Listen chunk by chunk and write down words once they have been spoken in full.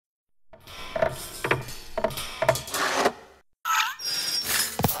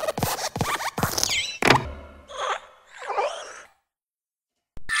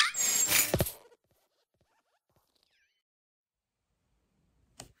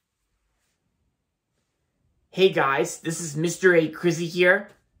Hey guys, this is Mr. A. Crizzy here,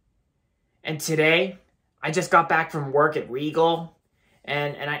 and today I just got back from work at Regal,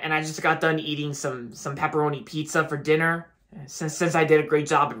 and I just got done eating some pepperoni pizza for dinner. Since I did a great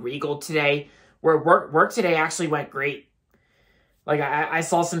job at Regal today, where work today actually went great. Like I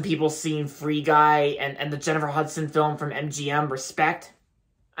saw some people seeing Free Guy and the Jennifer Hudson film from MGM, Respect.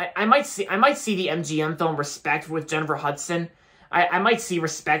 I might see the MGM film Respect with Jennifer Hudson. I might see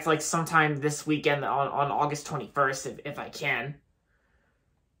Respect like sometime this weekend on August 21st if I can.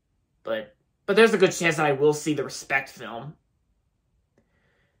 But there's a good chance that I will see the Respect film.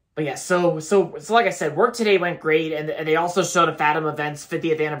 But yeah, so like I said, work today went great, and they also showed a Fathom Events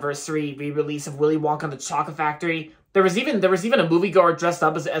 50th anniversary re-release of Willy Wonka and the Chocolate Factory. There was even a moviegoer dressed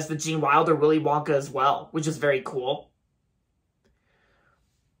up as the Gene Wilder Willy Wonka as well, which is very cool.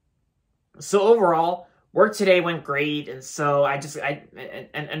 So overall, work today went great, and so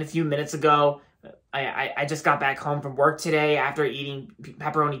and a few minutes ago, I just got back home from work today after eating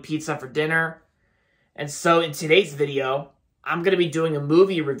pepperoni pizza for dinner. And so in today's video, I'm going to be doing a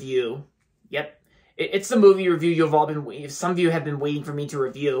movie review. Yep, it's the movie review some of you have been waiting for me to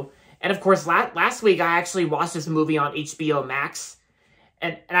review. And of course, last week I actually watched this movie on HBO Max.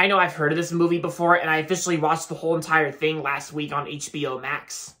 And I know I've heard of this movie before, and I officially watched the whole entire thing last week on HBO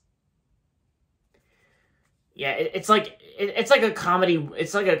Max. Yeah, it's like a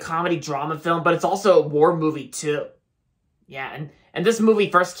comedy drama film, but it's also a war movie too. Yeah, and this movie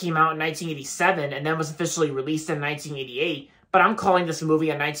first came out in 1987 and then was officially released in 1988. But I'm calling this movie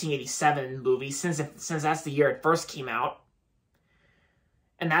a 1987 movie since that's the year it first came out.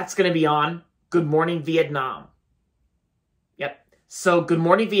 And that's going to be on Good Morning Vietnam. Yep. So Good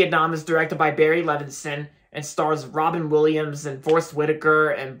Morning Vietnam is directed by Barry Levinson and stars Robin Williams and Forest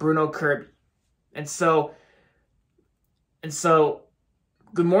Whitaker and Bruno Kirby. And so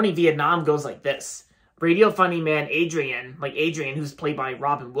Good Morning Vietnam goes like this. Radio funny man Adrian, who's played by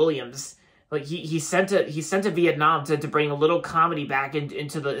Robin Williams, like he's sent to Vietnam to bring a little comedy back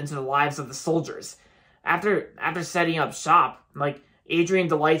into the lives of the soldiers. After setting up shop, like Adrian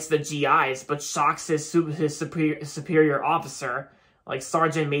delights the GIs, but shocks his superior officer, like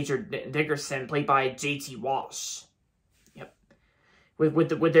Sergeant Major Dickerson, played by J.T. Walsh. Yep,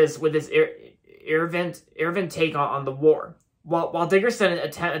 with his irreverent take on the war. While Dickerson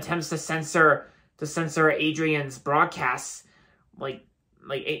attempts to censor Adrian's broadcasts, like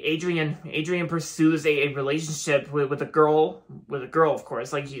Adrian pursues a relationship with a girl, of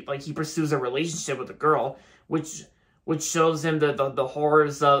course. He pursues a relationship with a girl, which shows him the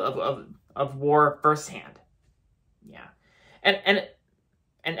horrors of war firsthand. Yeah,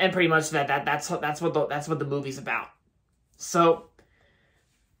 and pretty much that's what the movie's about.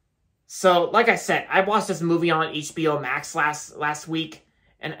 So, like I said, I watched this movie on HBO Max last week,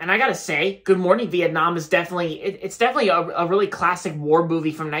 and I gotta say, Good Morning Vietnam is definitely a really classic war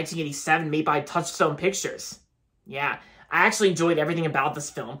movie from 1987 made by Touchstone Pictures. Yeah, I actually enjoyed everything about this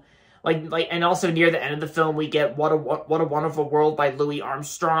film. And also near the end of the film, we get What a Wonderful World by Louis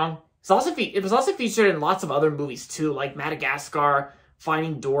Armstrong. It was also featured in lots of other movies too, like Madagascar,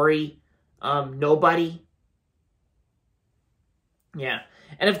 Finding Dory, Nobody. Yeah.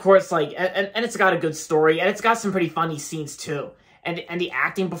 And of course, and it's got a good story, and it's got some pretty funny scenes too. And the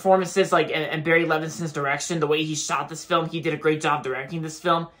acting performances, and Barry Levinson's direction, the way he shot this film, he did a great job directing this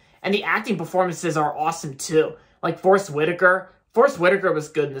film. And the acting performances are awesome too. Like Forest Whitaker was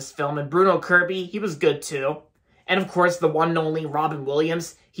good in this film, and Bruno Kirby, he was good too. And of course, the one and only Robin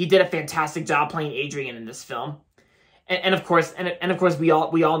Williams, he did a fantastic job playing Adrian in this film. And of course, we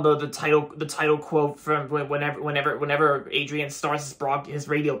all know the title quote from whenever Adrian starts his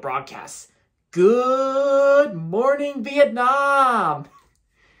radio broadcast. Good morning, Vietnam.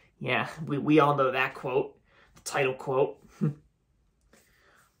 Yeah, we all know that quote, the title quote.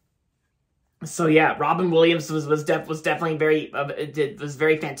 So yeah, Robin Williams was definitely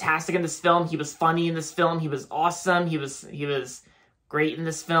very fantastic in this film. He was funny in this film. He was awesome. He was great in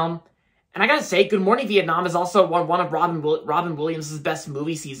this film. And I gotta say, Good Morning Vietnam is also one of Robin Williams' best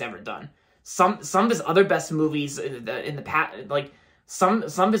movies he's ever done. Some of his other best movies in the past, some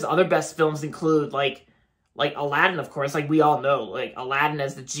of his other best films include like Aladdin, of course. Like we all know, like Aladdin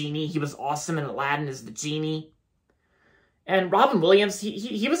as the genie, he was awesome in Aladdin as the genie. And Robin Williams,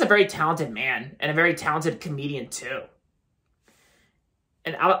 he was a very talented man and a very talented comedian too.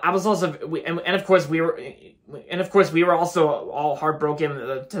 And I was also, and of course we were also all heartbroken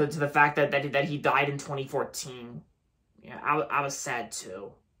to the fact that he died in 2014. Yeah, I was sad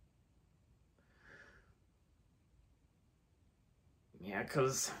too. Yeah,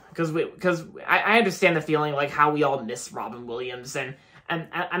 because I understand the feeling, like how we all miss Robin Williams, and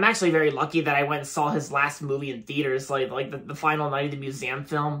I'm actually very lucky that I went and saw his last movie in theaters, like the final Night of the Museum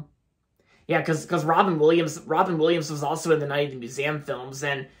film. Yeah, because Robin Williams was also in the Night of the Museum films,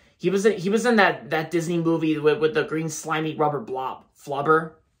 and he was in that Disney movie with the green slimy rubber blob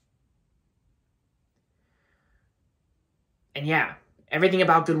flubber. And yeah, everything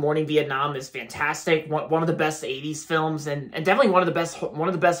about Good Morning Vietnam is fantastic. One of the best '80s films, and definitely one of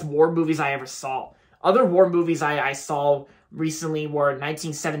the best war movies I ever saw. Other war movies I saw recently were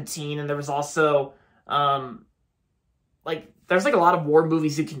 1917, and there was also there's like a lot of war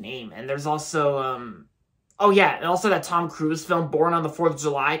movies you can name, and there's also oh yeah, and also that Tom Cruise film Born on the 4th of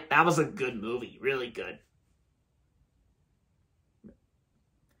July. That was a good movie, really good.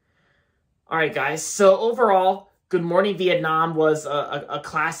 All right, guys. So overall, Good Morning Vietnam was a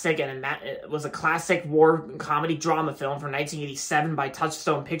classic, and it was a classic war comedy drama film from 1987 by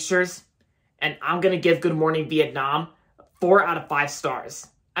Touchstone Pictures, and I'm gonna give Good Morning Vietnam 4 out of 5 stars.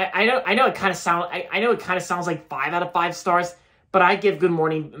 I know it kind of sounds like 5 out of 5 stars, but I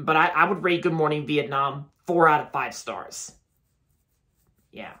would rate Good Morning Vietnam 4 out of 5 stars.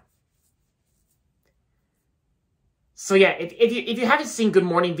 Yeah. So yeah, if you haven't seen Good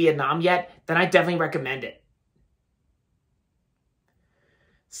Morning Vietnam yet, then I definitely recommend it.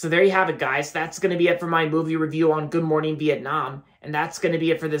 So there you have it, guys. That's going to be it for my movie review on Good Morning Vietnam. And that's going to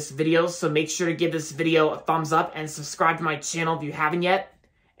be it for this video. So make sure to give this video a thumbs up and subscribe to my channel if you haven't yet.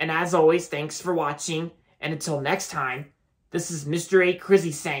 And as always, thanks for watching. And until next time, this is Mr. A.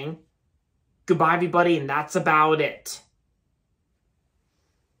 Crizzy saying goodbye, everybody, and that's about it.